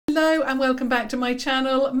Hello and welcome back to my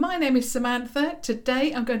channel. My name is Samantha.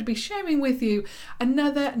 Today I'm going to be sharing with you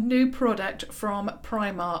another new product from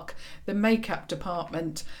Primark, the makeup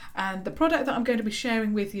department. And the product that I'm going to be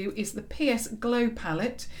sharing with you is the PS Glow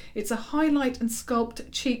palette. It's a highlight and sculpt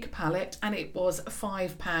cheek palette and it was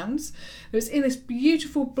 £5. It was in this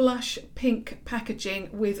beautiful blush pink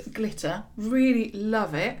packaging with glitter. Really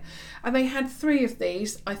love it. And they had 3 of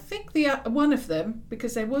these. I think the one of them,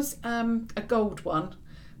 because there was a gold one,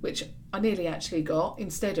 which I nearly actually got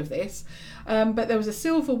instead of this. But there was a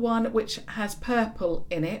silver one which has purple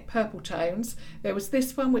in it, purple tones. There was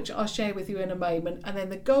this one which I'll share with you in a moment. And then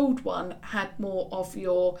the gold one had more of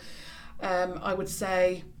your, I would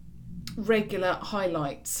say, regular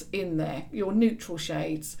highlights in there, your neutral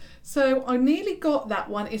shades. So I nearly got that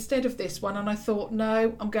one instead of this one, and I thought,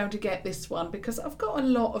 no, I'm going to get this one because I've got a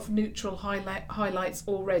lot of neutral highlights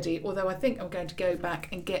already, although I think I'm going to go back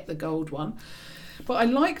and get the gold one. But I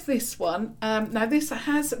like this one. Now this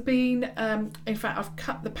has been, in fact I've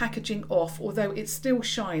cut the packaging off, although it's still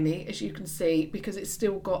shiny as you can see because it's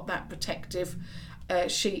still got that protective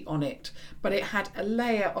sheet on it. But it had a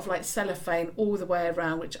layer of like cellophane all the way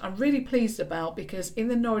around, which I'm really pleased about because in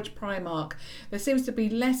the Norwich Primark there seems to be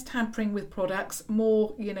less tampering with products,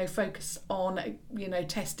 more, you know, focus on, you know,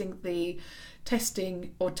 testing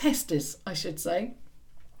or testers I should say.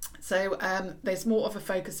 So there's more of a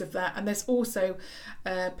focus of that, and there's also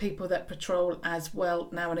people that patrol as well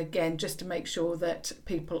now and again just to make sure that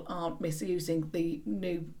people aren't misusing the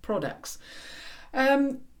new products.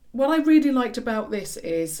 What I really liked about this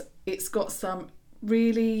is it's got some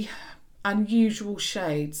really unusual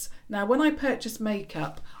shades. Now when I purchase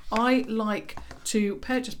makeup, I like to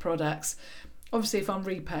purchase products. Obviously, if I'm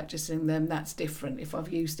repurchasing them, that's different if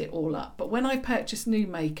I've used it all up. But when I purchase new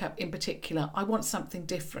makeup in particular, I want something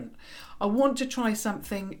different. I want to try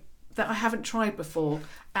something that I haven't tried before.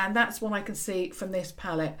 And that's what I can see from this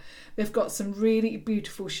palette. They've got some really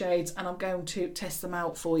beautiful shades and I'm going to test them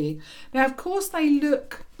out for you. Now, of course, they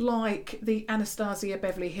look like the Anastasia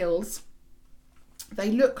Beverly Hills. They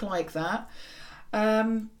look like that.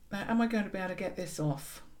 Now, am I going to be able to get this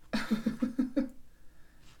off?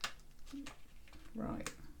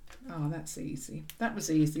 Right, oh that's easy. That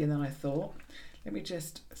was easier than I thought. Let me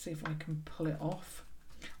just see if I can pull it off.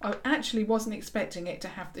 I actually wasn't expecting it to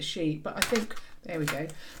have the sheet, but I think, there we go.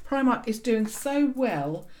 Primark is doing so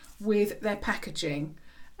well with their packaging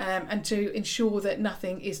and to ensure that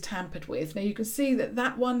nothing is tampered with. Now you can see that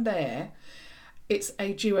that one there, it's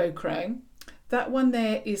a duochrome. That one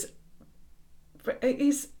there is like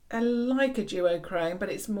a duochrome,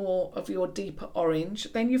 but it's more of your deeper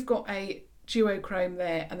orange. Then you've got a duochrome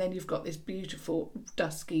there, and then you've got this beautiful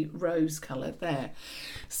dusky rose colour there.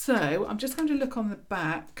 So I'm just going to look on the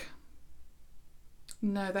back.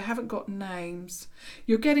 No, they haven't got names.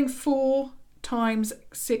 You're getting 4 times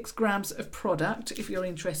 6 grams of product if you're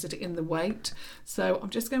interested in the weight. So I'm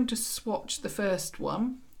just going to swatch the first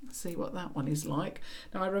one, see what that one is like.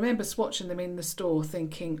 Now I remember swatching them in the store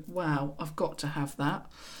thinking, wow, I've got to have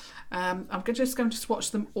that. I'm just going to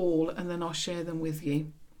swatch them all and then I'll share them with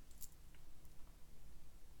you.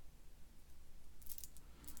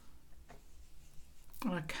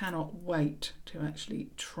 I cannot wait to actually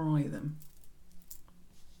try them.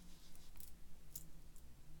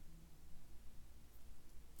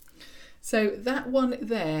 So that one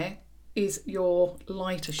there is your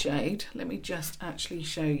lighter shade. Let me just actually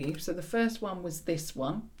show you. So the first one was this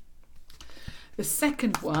one. The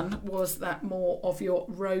second one was that more of your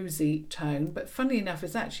rosy tone, but funnily enough,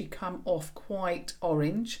 it's actually come off quite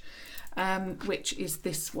orange, which is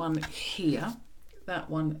this one here, that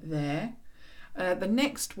one there. The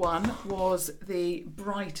next one was the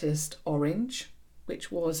brightest orange, which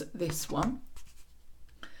was this one.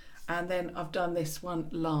 And then I've done this one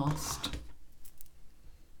last.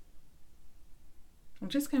 I'm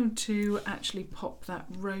just going to actually pop that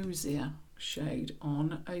rosier shade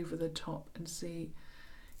on over the top and see.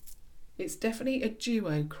 It's definitely a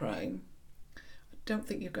duochrome. I don't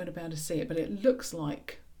think you're going to be able to see it, but it looks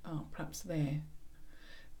like, oh, perhaps there.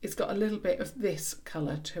 It's got a little bit of this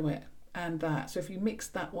colour to it. And that, so if you mix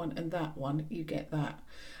that one and that one, you get that.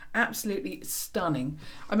 Absolutely stunning.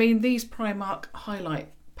 I mean, these Primark highlight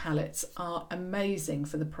palettes are amazing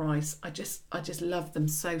for the price. I just love them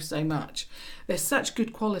so much. They're such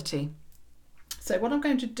good quality. So what I'm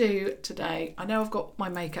going to do today, I know I've got my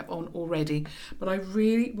makeup on already, but I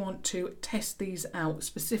really want to test these out,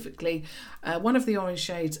 specifically one of the orange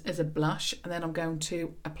shades as a blush, and then I'm going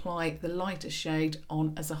to apply the lighter shade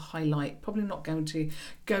on as a highlight. Probably not going to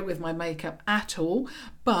go with my makeup at all,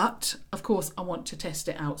 but of course I want to test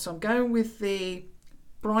it out. So I'm going with the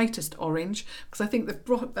brightest orange, because I think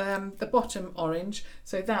the bottom orange,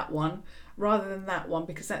 so that one, rather than that one,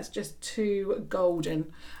 because that's just too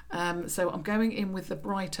golden. So I'm going in with the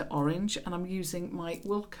brighter orange, and I'm using my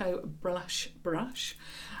Wilko blush brush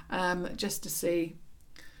just to see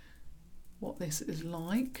what this is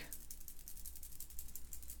like.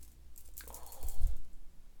 Oh,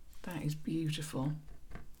 that is beautiful.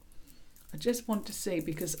 I just want to see,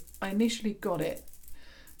 because I initially got it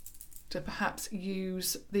to perhaps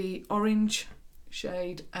use the orange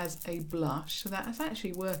shade as a blush, so that is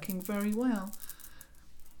actually working very well.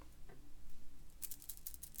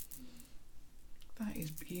 That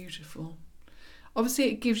is beautiful. Obviously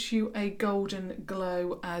it gives you a golden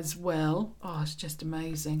glow as well. Oh, it's just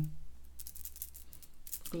amazing.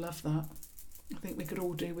 Love that. I think we could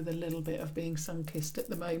all do with a little bit of being sun-kissed at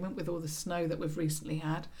the moment with all the snow that we've recently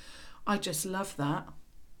had. I just love that.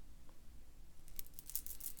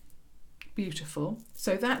 Beautiful.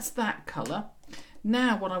 So that's that colour.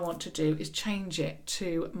 Now what I want to do is change it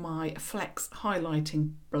to my Flex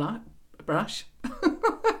highlighting brush.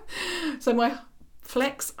 So my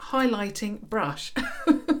Flex highlighting brush.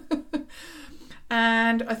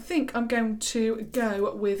 And I think I'm going to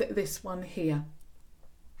go with this one here,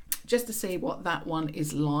 just to see what that one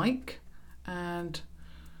is like. And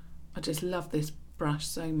I just love this brush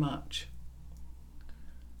so much.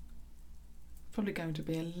 Probably going to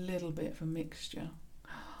be a little bit of a mixture.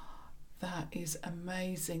 That is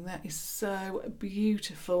amazing. That is so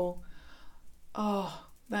beautiful. Oh,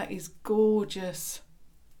 that is gorgeous.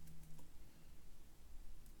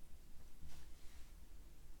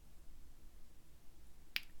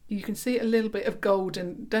 You can see a little bit of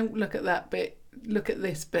golden. Don't look at that bit. Look at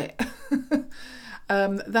this bit.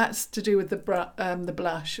 That's to do with the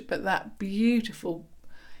blush, but that beautiful.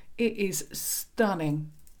 It is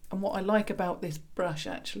stunning. And what I like about this brush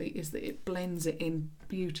actually is that it blends it in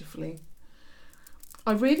beautifully.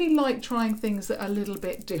 I really like trying things that are a little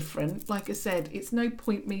bit different. Like I said, it's no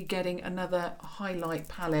point me getting another highlight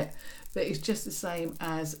palette that is just the same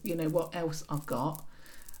as, you know, what else I've got.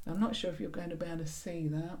 I'm not sure if you're going to be able to see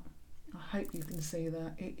that. I hope you can see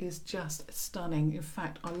that. It is just stunning. In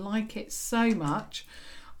fact, I like it so much.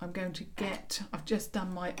 I've just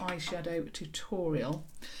done my eyeshadow tutorial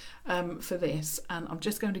for this, and I'm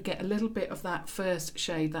just going to get a little bit of that first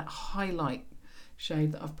shade, that highlight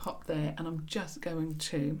shade that I've popped there, and I'm just going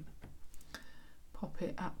to pop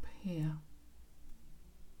it up here.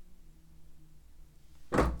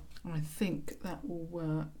 I think that will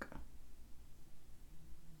work.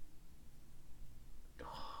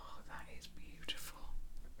 Oh, that is beautiful.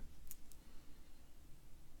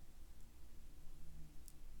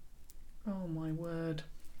 Oh my word.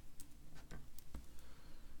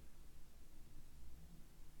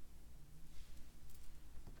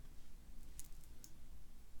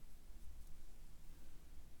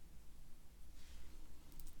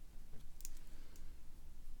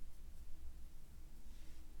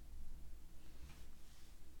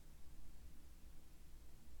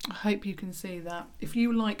 I hope you can see that. If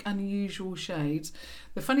you like unusual shades,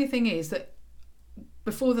 the funny thing is that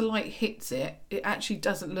before the light hits it, it actually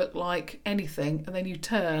doesn't look like anything, and then you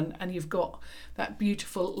turn and you've got that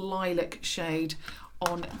beautiful lilac shade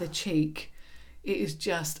on the cheek. It is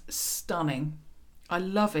just stunning. I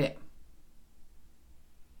love it.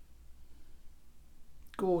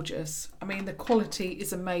 Gorgeous. I mean, the quality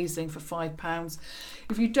is amazing for £5.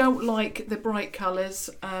 If you don't like the bright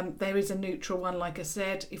colours, there is a neutral one, like I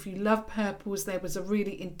said. If you love purples, there was a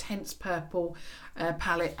really intense purple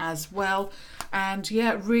palette as well. And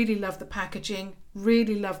yeah, really love the packaging,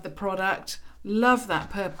 really love the product, love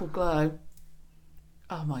that purple glow.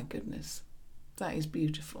 Oh my goodness. That is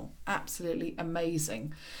beautiful. Absolutely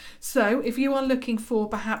amazing. So if you are looking for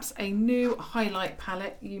perhaps a new highlight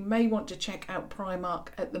palette, you may want to check out Primark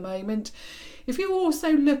at the moment. If you're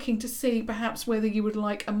also looking to see perhaps whether you would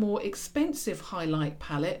like a more expensive highlight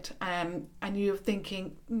palette, and you're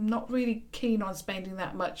thinking not really keen on spending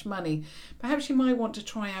that much money, perhaps you might want to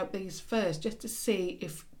try out these first just to see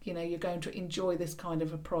if you're going to enjoy this kind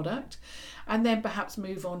of a product, and then perhaps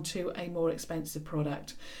move on to a more expensive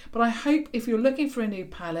product. But I hope if you're looking for a new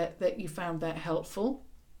palette that you found that helpful.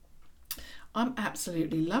 I'm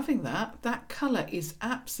absolutely loving that. That colour is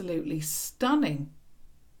absolutely stunning.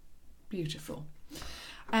 Beautiful.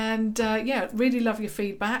 And yeah, really love your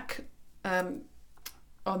feedback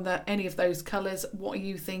on any of those colours. What are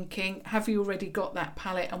you thinking? Have you already got that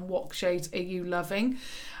palette, and what shades are you loving?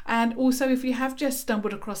 And also, if you have just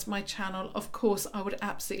stumbled across my channel, of course I would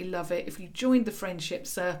absolutely love it if you joined the friendship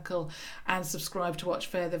circle and subscribe to watch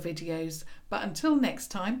further videos. But until next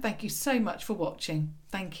time, thank you so much for watching.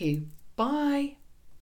 Thank you. Bye.